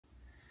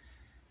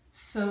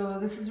So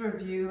this is a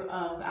review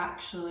of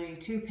actually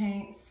two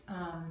paints,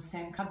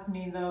 same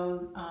company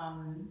though.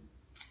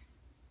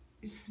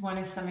 One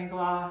is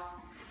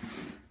semi-gloss,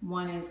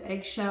 one is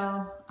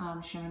eggshell,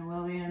 Sherwin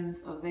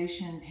Williams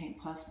Ovation Paint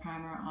Plus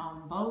Primer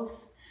on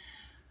both.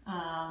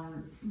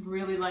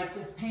 Really like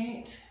this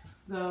paint.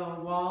 The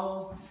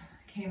walls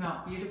came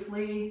out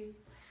beautifully.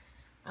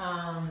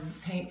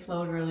 Paint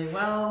flowed really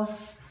well.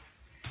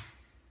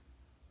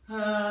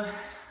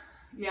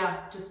 Yeah,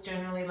 just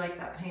generally like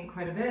that paint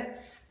quite a bit.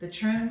 The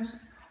trim,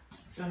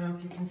 don't know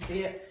if you can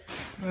see it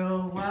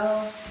real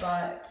well,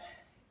 but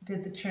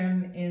did the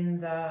trim in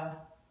the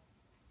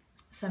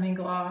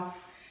semi-gloss,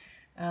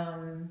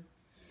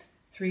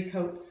 3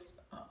 coats,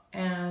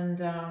 and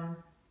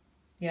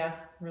yeah,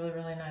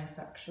 really nice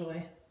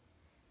actually.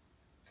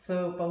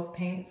 So both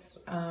paints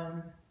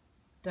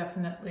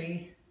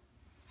definitely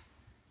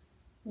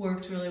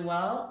worked really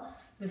well.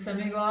 The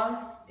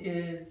semi-gloss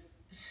is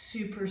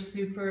super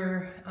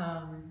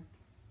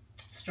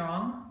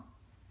strong,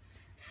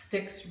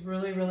 sticks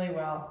really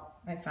well,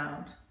 I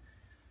found,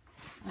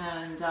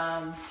 and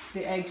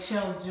the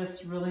eggshell is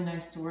just really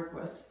nice to work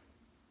with,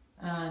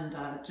 and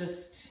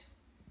just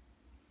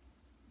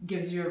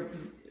gives you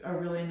a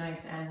really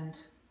nice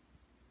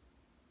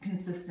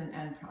consistent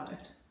end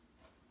product.